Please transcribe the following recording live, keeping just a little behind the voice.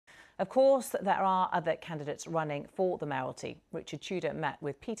Of course, there are other candidates running for the mayoralty. Richard Tudor met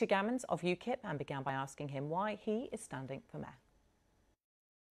with Peter Gammons of UKIP and began by asking him why he is standing for mayor.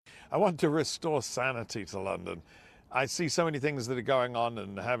 I want to restore sanity to London. I see so many things that are going on,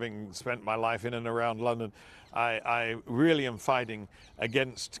 and having spent my life in and around London, I really am fighting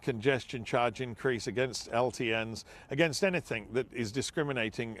against congestion charge increase, against LTNs, against anything that is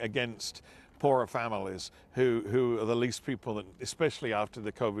discriminating against poorer families who are the least people, that, especially after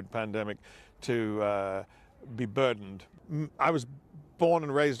the COVID pandemic, to be burdened. I was born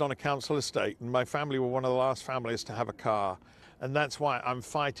and raised on a council estate, and my family were one of the last families to have a car. And that's why I'm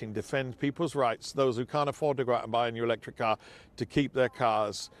fighting, defend people's rights, those who can't afford to go out and buy a new electric car, to keep their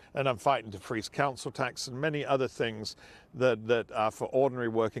cars. And I'm fighting to freeze council tax and many other things that are for ordinary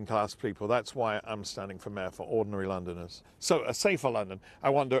working class people. That's why I'm standing for mayor, for ordinary Londoners. So a safer London.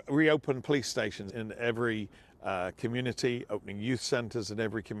 I want to reopen police stations in every community, opening youth centres in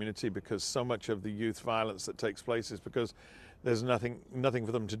every community, because so much of the youth violence that takes place is because there's nothing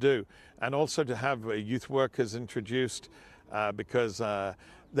for them to do. And also to have youth workers introduced, because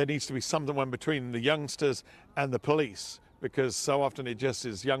there needs to be someone between the youngsters and the police, because so often it just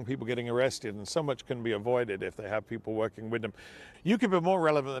is young people getting arrested, and so much can be avoided if they have people working with them. UKIP are more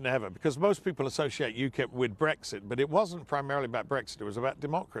relevant than ever, because most people associate UKIP with Brexit, but it wasn't primarily about Brexit, it was about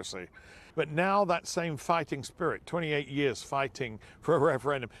democracy. But now that same fighting spirit, 28 years fighting for a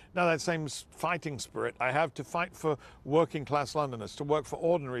referendum, now that same fighting spirit I have to fight for working class Londoners, to work for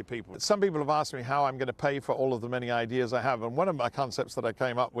ordinary people. Some people have asked me how I'm going to pay for all of the many ideas I have, and one of my concepts that I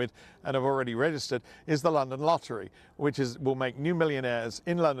came up with and have already registered is the London Lottery, which will make new millionaires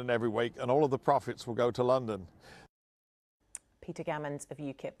in London every week, and all of the profits will go to London. Peter Gammons of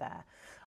UKIP there.